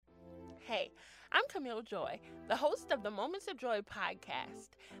Hey, I'm Camille Joy, the host of the Moments of Joy podcast.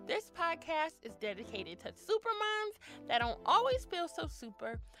 This podcast is dedicated to super moms that don't always feel so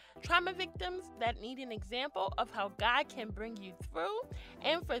super, trauma victims that need an example of how God can bring you through,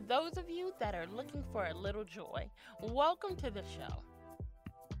 and for those of you that are looking for a little joy. Welcome to the show.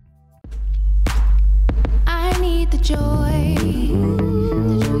 I need the joy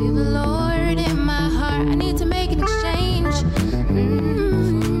of the Lord in my heart. I need to make an exchange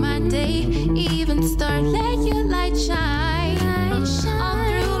for my day. Even start, let your light shine all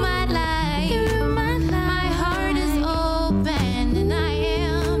through my life. My heart is open and I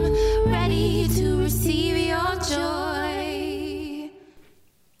am ready to receive your joy.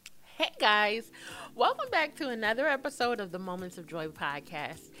 Hey guys, welcome back to another episode of the Moments of Joy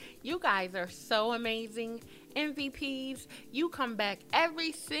podcast. You guys are so amazing. MVPs, you come back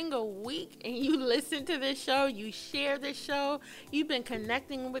every single week and you listen to this show, you share this show, you've been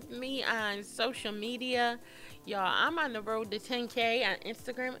connecting with me on social media. Y'all, I'm on the road to 10K on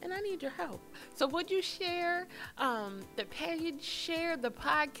Instagram and I need your help. So would you share the page, share the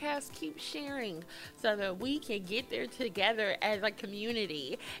podcast, keep sharing so that we can get there together as a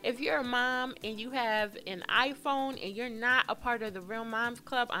community. If you're a mom and you have an iPhone and you're not a part of the Real Moms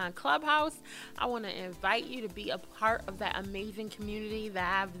Club on Clubhouse, I want to invite you to be a part of that amazing community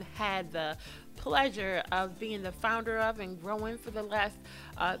that I've had the pleasure of being the founder of and growing for the last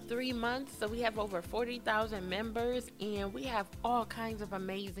 3 months. So we have over 40,000 members and we have all kinds of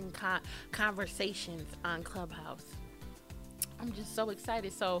amazing conversations on Clubhouse. I'm just so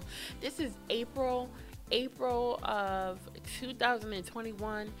excited. So this is April of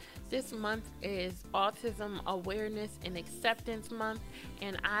 2021. This month is Autism Awareness and Acceptance Month,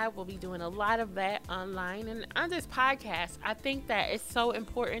 and I will be doing a lot of that online and on this podcast. I think that it's so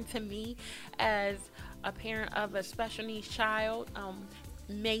important to me as a parent of a special needs child,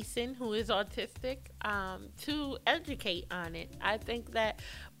 Mason, who is autistic, to educate on it. I think that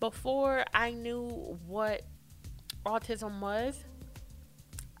before I knew what autism was,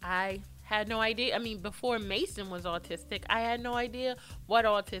 I had no idea. I mean, before Mason was autistic, I had no idea what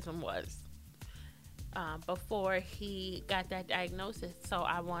autism was before he got that diagnosis. So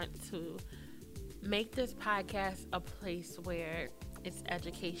I want to make this podcast a place where it's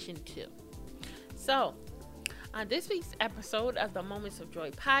education too. So on this week's episode of the Moments of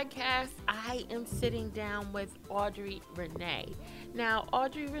Joy podcast, I am sitting down with Audrey Renee. Now,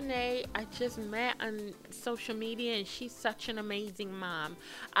 Audrey Renee, I just met on social media and she's such an amazing mom.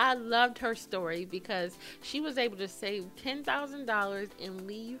 I loved her story because she was able to save $10,000 and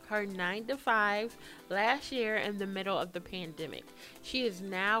leave her 9-to-5 last year in the middle of the pandemic. She is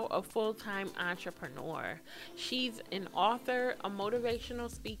now a full-time entrepreneur. She's an author, a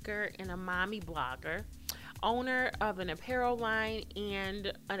motivational speaker, and a mommy blogger, owner of an apparel line,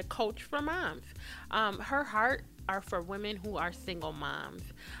 and a coach for moms. Her heart are for women who are single moms.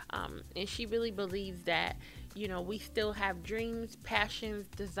 And she really believes that, we still have dreams, passions,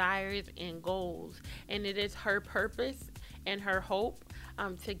 desires, and goals. And it is her purpose and her hope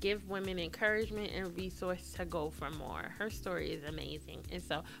to give women encouragement and resource to go for more. Her story is amazing. And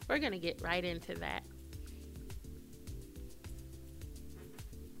so we're going to get right into that.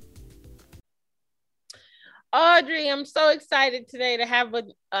 Audrey, I'm so excited today to have with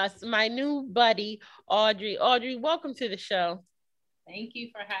us my new buddy, Audrey. Audrey, welcome to the show. Thank you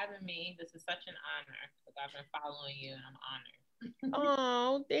for having me. This is such an honor because I've been following you and I'm honored.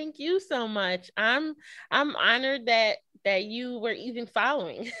 Oh, thank you so much. I'm honored that you were even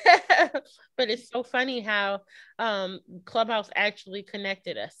following. But it's so funny how Clubhouse actually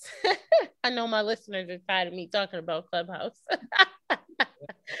connected us. I know my listeners are tired of me talking about Clubhouse.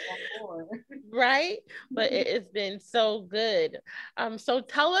 Right? But it's been so good. So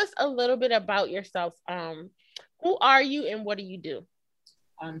tell us a little bit about yourself. Who are you and what do you do?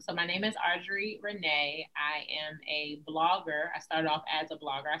 So my name is Audrey Renee. I am a blogger. I started off as a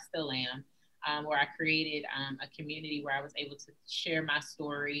blogger. I still am, where I created a community where I was able to share my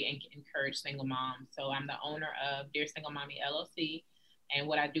story and encourage single moms. So I'm the owner of Dear Single Mommy LLC. And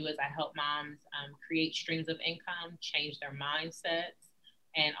what I do is I help moms create streams of income, change their mindsets,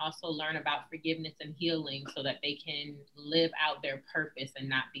 and also learn about forgiveness and healing so that they can live out their purpose and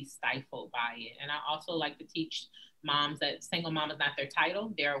not be stifled by it. And I also like to teach moms that single mom is not their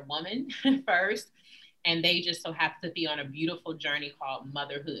title. They're a woman first, and they just so happen to be on a beautiful journey called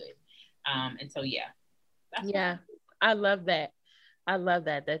motherhood. And so, yeah. I love that.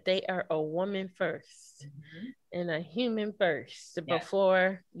 That they are a woman first and a human first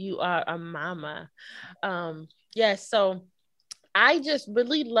before you are a mama. So I just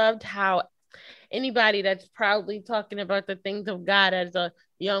really loved how anybody that's proudly talking about the things of God as a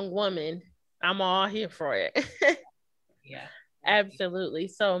young woman, I'm all here for it. Yeah. Absolutely.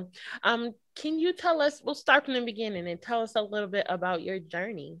 So, can you tell us, we'll start from the beginning and tell us a little bit about your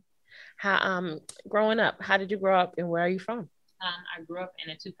journey. How, growing up, how did you grow up and where are you from? I grew up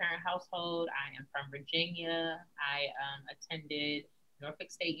in a two-parent household. I am from Virginia. I attended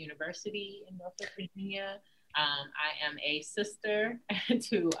Norfolk State University in Norfolk, Virginia. I am a sister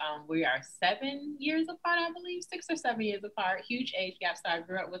to, we are 7 years apart, I believe, 6 or 7 years apart, huge age gap. So I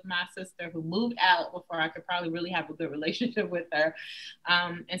grew up with my sister who moved out before I could probably really have a good relationship with her.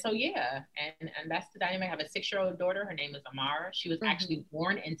 And so, yeah, and that's the dynamic. I have a 6-year-old daughter. Her name is Amara. She was actually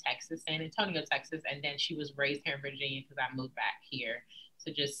born in Texas, San Antonio, Texas, and then she was raised here in Virginia because I moved back here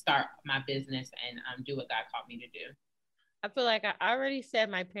to just start my business and do what God called me to do. I feel like I already said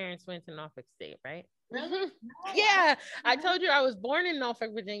my parents went to Norfolk State, right? Really? No. Yeah, I told you I was born in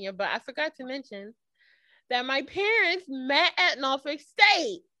Norfolk, Virginia, but I forgot to mention that my parents met at Norfolk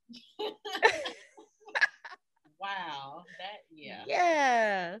State. Wow, that, yeah.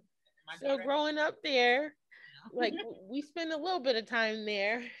 Yeah. My So daughter, growing up there, like we spent a little bit of time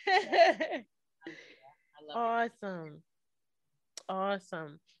there. I love it. Awesome.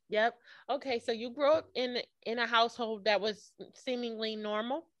 Awesome. Yep. Okay, so you grew up in a household that was seemingly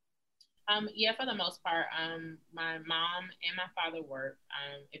normal. Yeah, for the most part, my mom and my father work.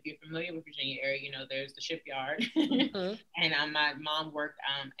 If you're familiar with Virginia area, you know there's the shipyard, Mhm. and my mom worked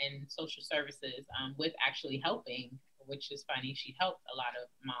in social services with actually helping, which is funny. She helped a lot of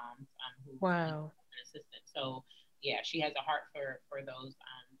moms who need Wow. an assistant. So yeah, she has a heart for those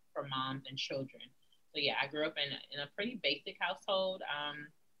for moms and children. So yeah, I grew up in a pretty basic household.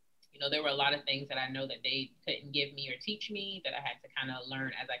 You know, there were a lot of things that I know that they couldn't give me or teach me that I had to kind of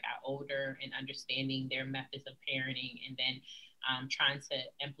learn as I got older and understanding their methods of parenting, and then trying to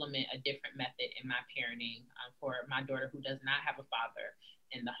implement a different method in my parenting for my daughter who does not have a father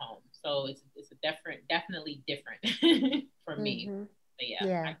in the home. So it's a definitely different for me. Mm-hmm. But yeah, I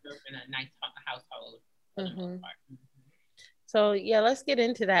Yeah. grew up in a nice household for the most Mm-hmm. part. So yeah, let's get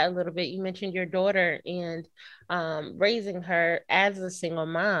into that a little bit. You mentioned your daughter and raising her as a single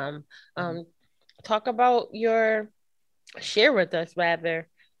mom. Mm-hmm. Talk about share with us rather,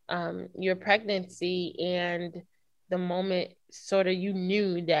 your pregnancy and the moment sort of you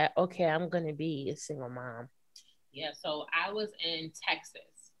knew that, okay, I'm going to be a single mom. Yeah, so I was in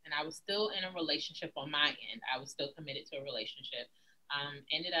Texas and I was still in a relationship on my end. I was still committed to a relationship.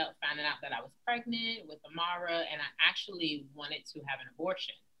 Ended up finding out that I was pregnant with Amara, and I actually wanted to have an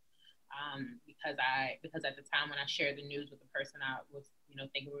abortion because at the time when I shared the news with the person I was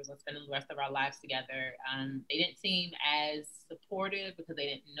thinking we were going to spend the rest of our lives together, they didn't seem as supportive because they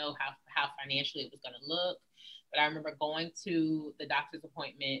didn't know how financially it was going to look. But I remember going to the doctor's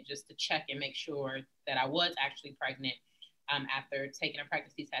appointment just to check and make sure that I was actually pregnant after taking a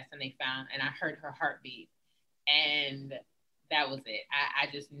pregnancy test, and I heard her heartbeat. And that was it. I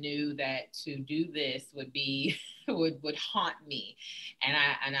just knew that to do this would be would haunt me. And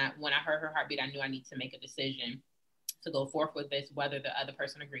I when I heard her heartbeat, I knew I need to make a decision to go forth with this, whether the other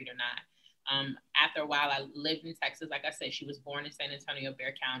person agreed or not. After a while, I lived in Texas. Like I said, she was born in San Antonio,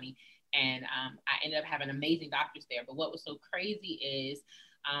 Bexar County, and I ended up having amazing doctors there. But what was so crazy is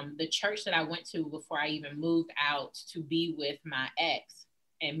the church that I went to before I even moved out to be with my ex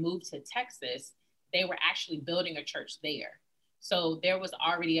and moved to Texas, they were actually building a church there. So there was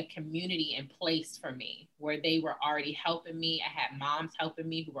already a community in place for me where they were already helping me. I had moms helping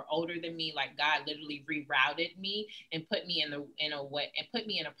me who were older than me. Like God literally rerouted me and put me in a way and put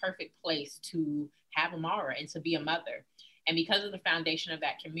me in a perfect place to have Amara and to be a mother. And because of the foundation of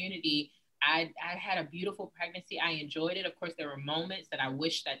that community, I had a beautiful pregnancy. I enjoyed it. Of course, there were moments that I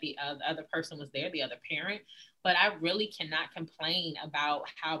wish that the other person was there, the other parent, but I really cannot complain about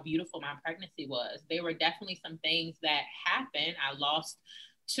how beautiful my pregnancy was. There were definitely some things that happened. I lost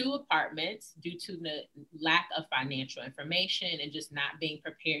 2 apartments due to the lack of financial information and just not being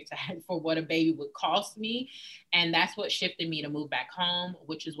prepared for what a baby would cost me. And that's what shifted me to move back home,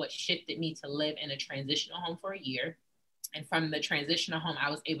 which is what shifted me to live in a transitional home for a year. And from the transitional home, I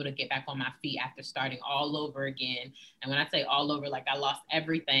was able to get back on my feet after starting all over again. And when I say all over, like I lost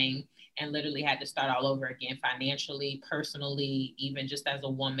everything and literally had to start all over again, financially, personally, even just as a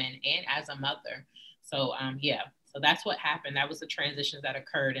woman and as a mother. So yeah, so that's what happened. That was the transitions that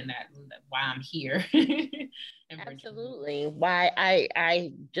occurred, and that why I'm here. Absolutely. Why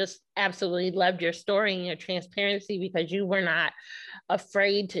I just absolutely loved your story and your transparency because you were not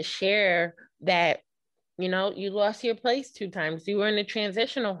afraid to share that, you know, you lost your place 2 times. You were in a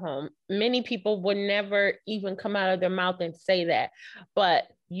transitional home. Many people would never even come out of their mouth and say that, but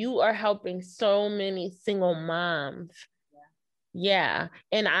you are helping so many single moms. Yeah. Yeah.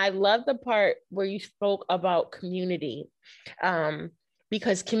 And I love the part where you spoke about community.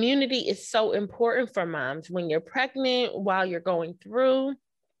 Because community is so important for moms when you're pregnant, while you're going through.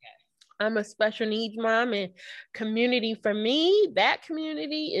 I'm a special needs mom, and community for me, that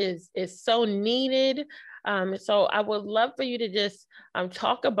community is so needed. So I would love for you to just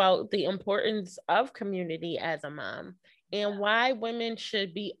talk about the importance of community as a mom and why women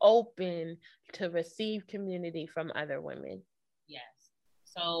should be open to receive community from other women. Yes.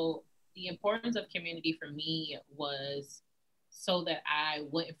 So the importance of community for me was so that I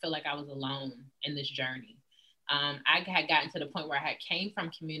wouldn't feel like I was alone in this journey. I had gotten to the point where I had came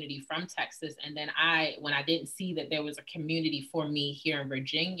from community from Texas. And then when I didn't see that there was a community for me here in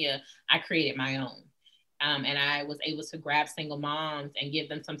Virginia, I created my own. And I was able to grab single moms and give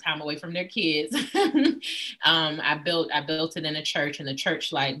them some time away from their kids. I built it in a church, and the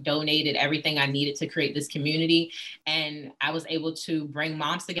church like donated everything I needed to create this community. And I was able to bring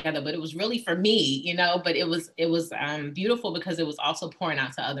moms together, but it was really for me, but it was beautiful because it was also pouring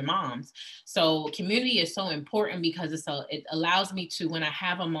out to other moms. So community is so important because it allows me to, when I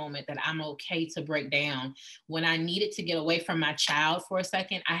have a moment that I'm okay to break down, when I needed to get away from my child for a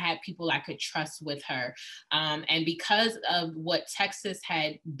second, I had people I could trust with her. And because of what Texas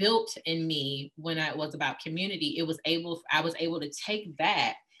had built in me when it was about community, I was able to take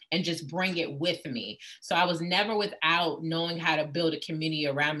that and just bring it with me. So I was never without knowing how to build a community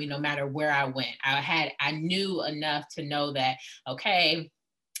around me, no matter where I went. I knew enough to know that, okay,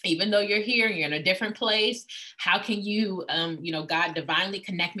 even though you're here, you're in a different place, how can you, God divinely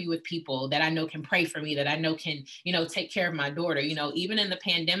connect me with people that I know can pray for me, that I know can, take care of my daughter. Even in the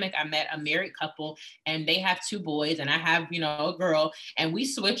pandemic, I met a married couple and they have 2 boys and I have, a girl, and we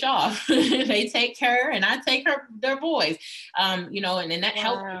switch off. They take her and I take their boys, and that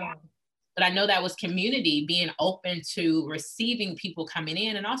helped me. But I know that was community, being open to receiving people coming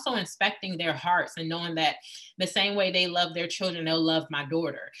in and also inspecting their hearts and knowing that the same way they love their children, they'll love my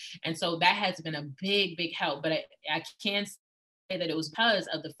daughter. And so that has been a big, big help. But I can say that it was because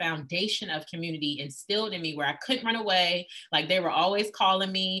of the foundation of community instilled in me, where I couldn't run away. Like, they were always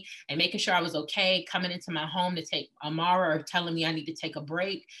calling me and making sure I was okay, coming into my home to take Amara or telling me I need to take a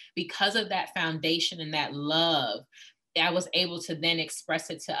break. Because of that foundation and that love, I was able to then express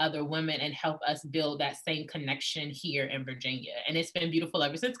it to other women and help us build that same connection here in Virginia. And it's been beautiful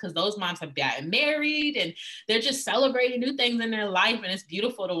ever since, because those moms have gotten married and they're just celebrating new things in their life. And it's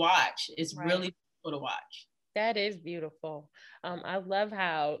beautiful to watch. It's really beautiful to watch. That is beautiful. I love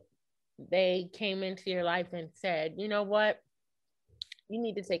how they came into your life and said, you know what? You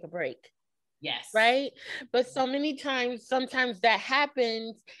need to take a break. Yes. Right. But so many times, sometimes that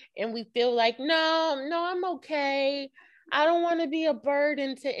happens and we feel like, no, I'm okay. I don't want to be a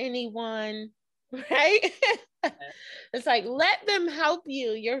burden to anyone. Right. It's like, let them help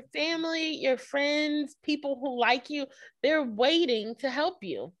you. Your family, your friends, people who like you, they're waiting to help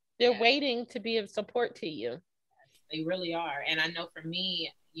you. They're waiting to be of support to you. They really are. And I know for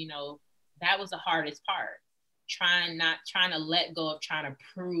me, that was the hardest part. Trying to let go of trying to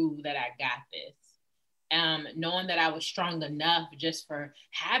prove that I got this. Knowing that I was strong enough just for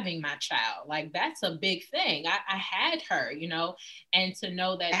having my child. Like, that's a big thing. I had her, and to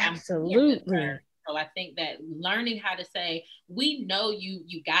know that absolutely. I'm here with her. So I think that learning how to say, we know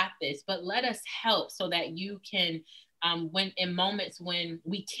you got this, but let us help so that you can, when in moments when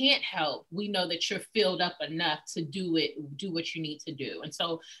we can't help, we know that you're filled up enough to do what you need to do. And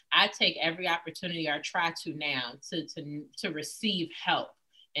so I take every opportunity, or try to now, to receive help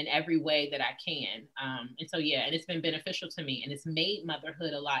in every way that I can. And so, and it's been beneficial to me, and it's made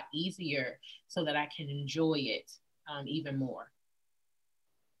motherhood a lot easier so that I can enjoy it even more.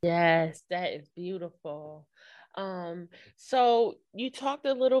 Yes, that is beautiful. So you talked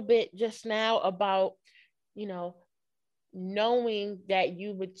a little bit just now about, knowing that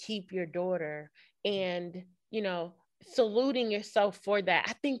you would keep your daughter and, saluting yourself for that.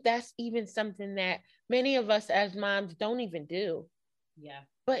 I think that's even something that many of us as moms don't even do. Yeah.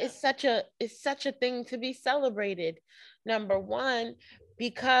 But it's such a thing to be celebrated. Number one,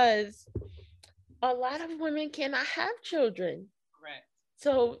 because a lot of women cannot have children. Correct.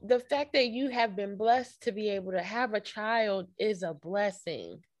 So the fact that you have been blessed to be able to have a child is a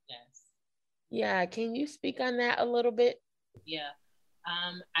blessing. Yes. Yeah. Can you speak on that a little bit? Yeah.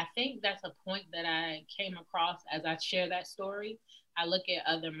 I think that's a point that I came across as I share that story. I look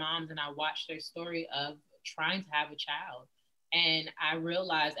at other moms and I watch their story of trying to have a child. And I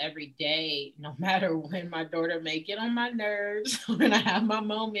realize every day, no matter when my daughter may get on my nerves, when I have my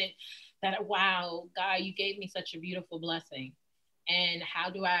moment, that, wow, God, you gave me such a beautiful blessing. And how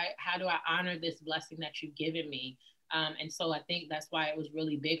do I honor this blessing that you've given me? And so I think that's why it was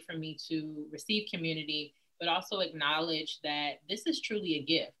really big for me to receive community, but also acknowledge that this is truly a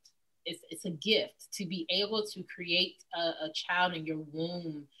gift. It's a gift to be able to create a child in your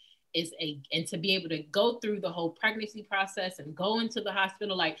womb and to be able to go through the whole pregnancy process and go into the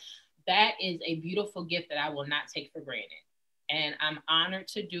hospital, like that is a beautiful gift that I will not take for granted. And I'm honored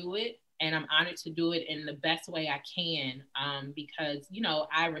to do it. And I'm honored to do it in the best way I can, because,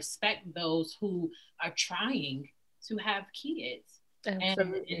 I respect those who are trying to have kids.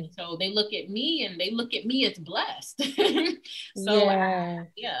 And so they look at me and they look at me as blessed. So yeah.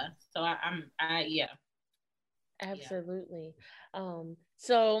 Yeah. Absolutely.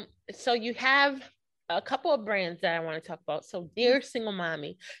 So you have a couple of brands that I want to talk about. So Dear Single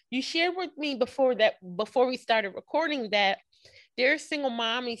Mommy, you shared with me before we started recording that Dear Single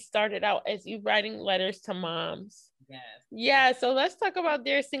Mommy started out as you writing letters to moms. Yes. Yeah. So let's talk about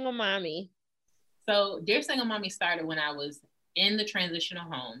Dear Single Mommy. So Dear Single Mommy started when I was in the transitional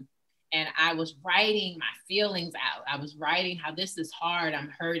home, and I was writing my feelings out. I was writing how this is hard,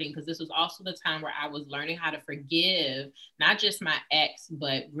 I'm hurting, because this was also the time where I was learning how to forgive, not just my ex,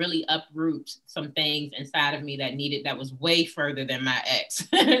 but really uproot some things inside of me that was way further than my ex.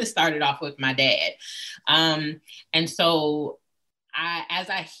 It started off with my dad. And so as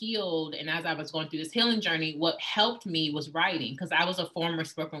I healed and as I was going through this healing journey, what helped me was writing, because I was a former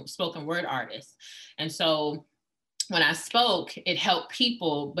spoken word artist. And so when I spoke, it helped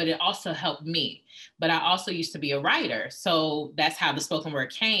people, but it also helped me. But I also used to be a writer. So that's how the spoken word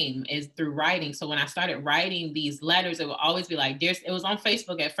came, is through writing. So when I started writing these letters, it would always be like, it was on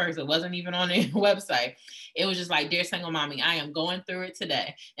Facebook at first. It wasn't even on the website. It was just like, Dear Single Mommy, I am going through it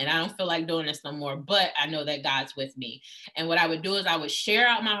today. And I don't feel like doing this no more, but I know that God's with me. And what I would do is I would share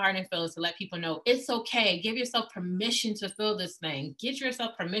out my heart and feelings to let people know it's okay. Give yourself permission to feel this thing. Get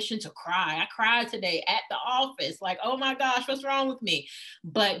yourself permission to cry. I cried today at the office. Like, oh my gosh, what's wrong with me?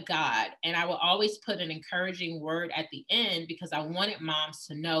 But God. And I will always put an encouraging word at the end, because I wanted moms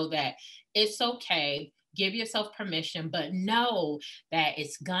to know that it's okay. Give yourself permission, but know that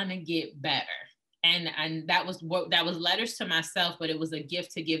it's gonna get better. And that was letters to myself, but it was a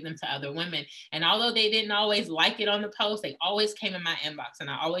gift to give them to other women. And although they didn't always like it on the post, they always came in my inbox. And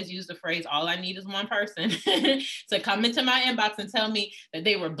I always use the phrase, all I need is one person to come into my inbox and tell me that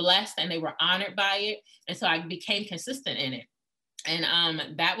they were blessed and they were honored by it. And so I became consistent in it.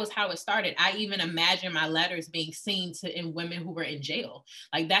 And that was how it started. I even imagined my letters being seen in women who were in jail.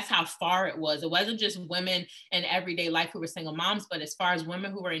 Like, that's how far it was. It wasn't just women in everyday life who were single moms, but as far as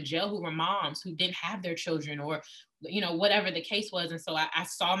women who were in jail, who were moms, who didn't have their children, or, whatever the case was. And so I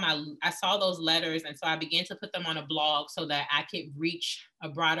saw those letters. And so I began to put them on a blog so that I could reach a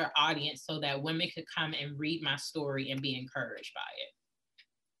broader audience, so that women could come and read my story and be encouraged by it.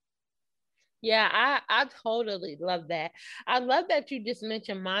 Yeah, I totally love that. I love that you just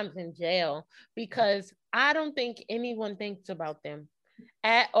mentioned moms in jail, because I don't think anyone thinks about them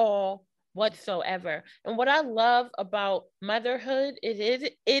at all whatsoever. And what I love about motherhood, it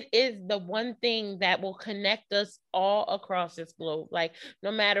is the one thing that will connect us all across this globe. Like,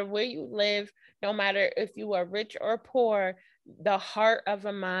 no matter where you live, no matter if you are rich or poor, the heart of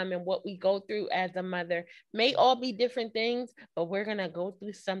a mom and what we go through as a mother may all be different things, but we're going to go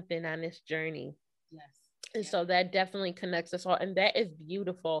through something on this journey. Yes. And so that definitely connects us all. And that is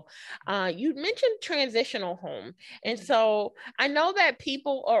beautiful. You mentioned transitional home. And so I know that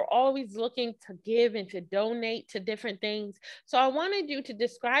people are always looking to give and to donate to different things. So I wanted you to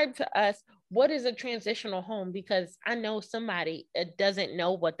describe to us, what is a transitional home? Because I know somebody doesn't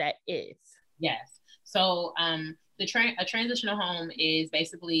know what that is. Yes. So a transitional home is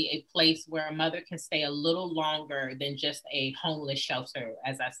basically a place where a mother can stay a little longer than just a homeless shelter,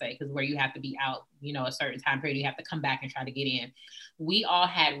 as I say, because where you have to be out, a certain time period, you have to come back and try to get in. We all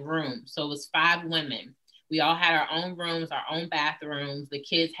had rooms. So it was 5 women. We all had our own rooms, our own bathrooms. The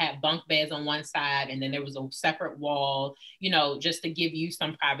kids had bunk beds on one side, and then there was a separate wall, just to give you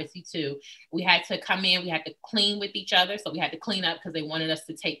some privacy too. We had to come in, we had to clean with each other. So we had to clean up because they wanted us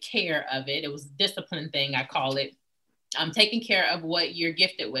to take care of it. It was a discipline thing, I call it. Taking care of what you're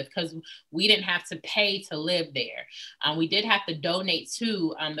gifted with, because we didn't have to pay to live there. We did have to donate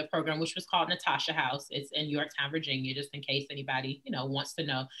to the program, which was called Natasha House. It's in Yorktown, Virginia, just in case anybody, wants to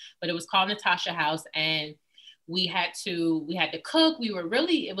know. But it was called Natasha House, and we had to cook.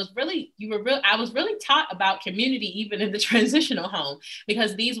 I was really taught about community, even in the transitional home,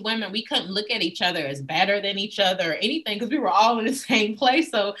 because these women, we couldn't look at each other as better than each other or anything, because we were all in the same place.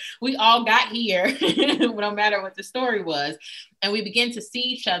 So we all got here, no matter what the story was. And we began to see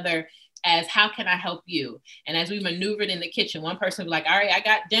each other as how can I help you? And as we maneuvered in the kitchen, one person was like, all right, I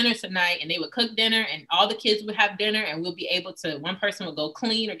got dinner tonight. And they would cook dinner and all the kids would have dinner and we'll be able to, one person would go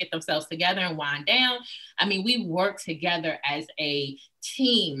clean or get themselves together and wind down. I mean, we worked together as a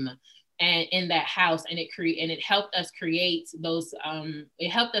team and in that house, and it helped us create those, it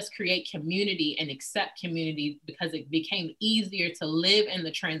helped us create community and accept community because it became easier to live in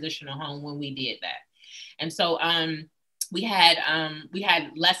the transitional home when we did that. And so, we had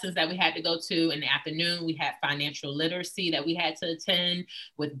lessons that we had to go to in the afternoon. We had financial literacy that we had to attend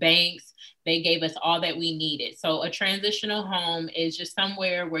with banks. They gave us all that we needed. So a transitional home is just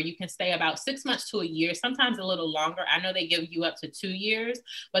somewhere where you can stay about 6 months to a year, sometimes a little longer. I know they give you up to 2 years,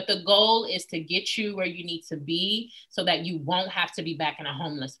 but the goal is to get you where you need to be so that you won't have to be back in a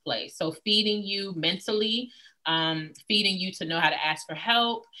homeless place. So feeding you mentally, feeding you to know how to ask for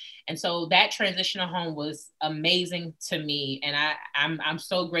help. And so that transitional home was amazing to me. And I'm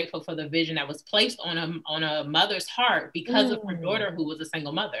so grateful for the vision that was placed on a mother's heart because of her daughter who was a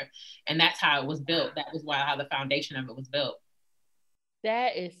single mother. And that's how it was built. That was how the foundation of it was built.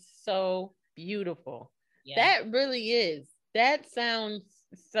 That is so beautiful. Yeah. That really is. That sounds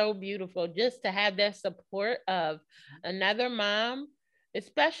so beautiful, just to have that support of another mom,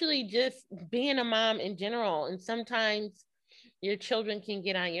 especially just being a mom in general. And sometimes your children can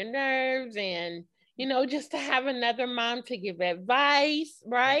get on your nerves, and, you know, just to have another mom to give advice,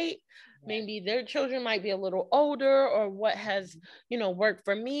 right? Yeah. Maybe their children might be a little older, or what has, you know, worked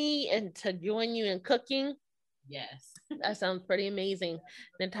for me, and to join you in cooking. Yes. That sounds pretty amazing.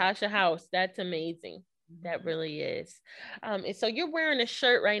 Natasha House, that's amazing. That really is. And so you're wearing a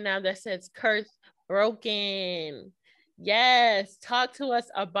shirt right now that says Curse Broken. Yes. Talk to us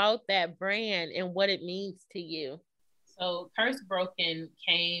about that brand and what it means to you. So Curse Broken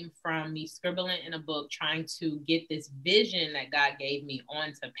came from me scribbling in a book, trying to get this vision that God gave me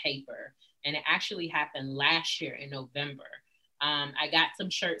onto paper. And it actually happened last year in November. I got some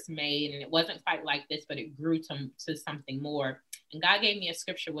shirts made, and it wasn't quite like this, but it grew to something more. And God gave me a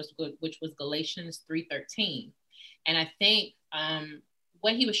scripture, which was Galatians 3:13. And I think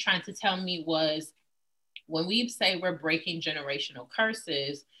what he was trying to tell me was, when we say we're breaking generational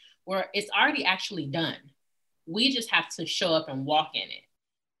curses, it's already actually done. We just have to show up and walk in it.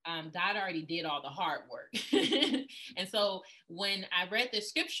 God already did all the hard work. And so when I read the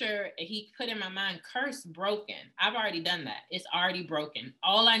scripture, he put in my mind, curse broken. I've already done that. It's already broken.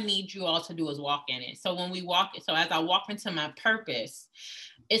 All I need you all to do is walk in it. So when we walk, so as I walk into my purpose,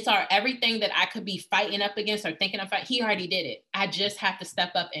 it's everything that I could be fighting up against or thinking of, he already did it. I just have to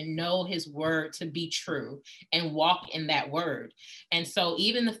step up and know his word to be true and walk in that word. And so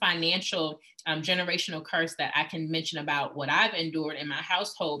even the financial generational curse that I can mention about what I've endured in my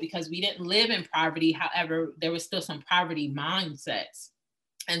household, because we didn't live in poverty. However, there was still some poverty mindsets.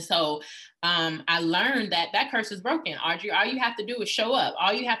 And so I learned that curse is broken. Audrey, all you have to do is show up.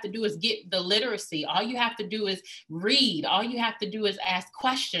 All you have to do is get the literacy. All you have to do is read. All you have to do is ask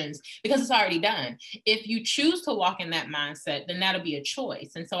questions, because it's already done. If you choose to walk in that mindset, then that'll be a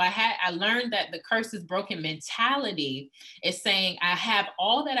choice. And so I learned that the curse is broken mentality is saying, I have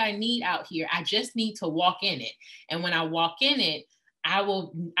all that I need out here. I just need to walk in it. And when I walk in it, I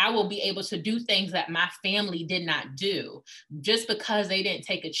will be able to do things that my family did not do, just because they didn't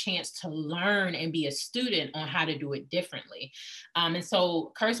take a chance to learn and be a student on how to do it differently. And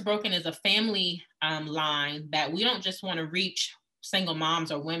so Curse Broken is a family line that we don't just want to reach single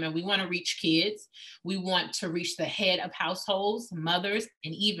moms or women. We want to reach kids. We want to reach the head of households, mothers,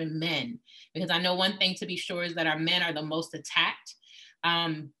 and even men. Because I know one thing to be sure is that our men are the most attacked.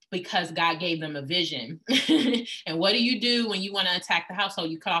 Because God gave them a vision. And what do you do when you want to attack the household?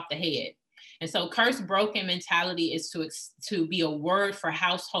 You cut off the head. And so curse broken mentality is to be a word for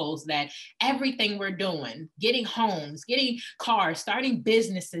households that everything we're doing, getting homes, getting cars, starting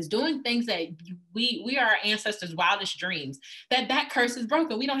businesses, doing things that we are our ancestors' wildest dreams, that curse is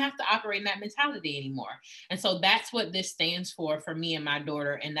broken. We don't have to operate in that mentality anymore. And so that's what this stands for me and my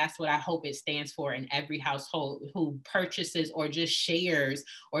daughter. And that's what I hope it stands for in every household who purchases or just shares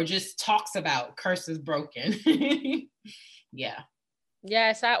or just talks about curse is broken. Yeah.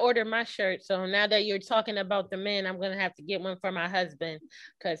 Yes, I ordered my shirt. So now that you're talking about the men, I'm going to have to get one for my husband,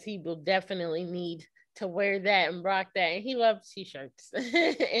 because he will definitely need to wear that and rock that. And he loves t-shirts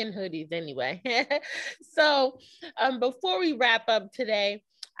and hoodies anyway. So before we wrap up today,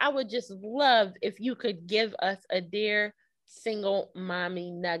 I would just love if you could give us a Dear Single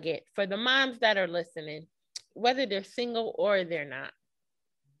Mommy nugget for the moms that are listening, whether they're single or they're not.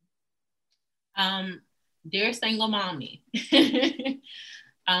 Dear single mommy,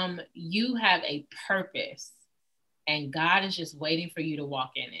 you have a purpose, and God is just waiting for you to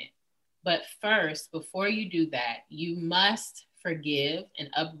walk in it. But first, before you do that, you must forgive and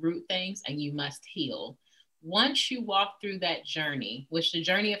uproot things, and you must heal. Once you walk through that journey, which the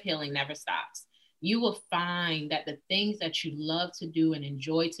journey of healing never stops, you will find that the things that you love to do and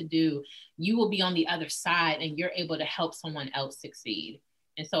enjoy to do, you will be on the other side and you're able to help someone else succeed.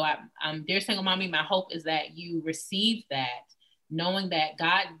 And so, dear single mommy, my hope is that you receive that, knowing that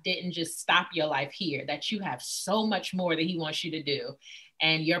God didn't just stop your life here, that you have so much more that He wants you to do,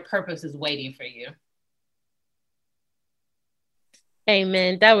 and your purpose is waiting for you.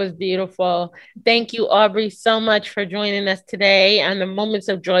 Amen. That was beautiful. Thank you, Aubrey, so much for joining us today on the Moments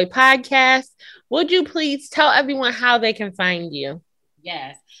of Joy podcast. Would you please tell everyone how they can find you?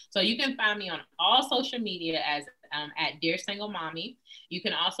 Yes. So you can find me on all social media as at Dear Single Mommy. You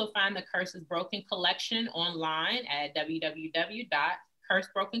can also find the Curses Broken collection online at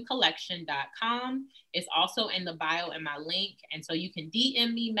www.cursebrokencollection.com. It's also in the bio in my link. And so you can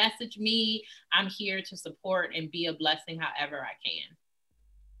DM me, message me. I'm here to support and be a blessing however I can.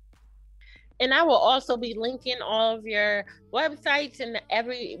 And I will also be linking all of your websites and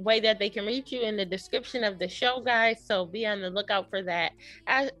every way that they can reach you in the description of the show, guys. So be on the lookout for that.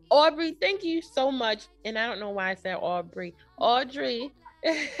 Aubrey, thank you so much. And I don't know why I said Aubrey. Audrey.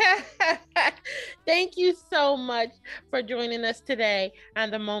 Thank you so much for joining us today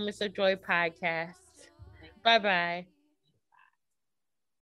on the Moments of Joy podcast. Bye-bye.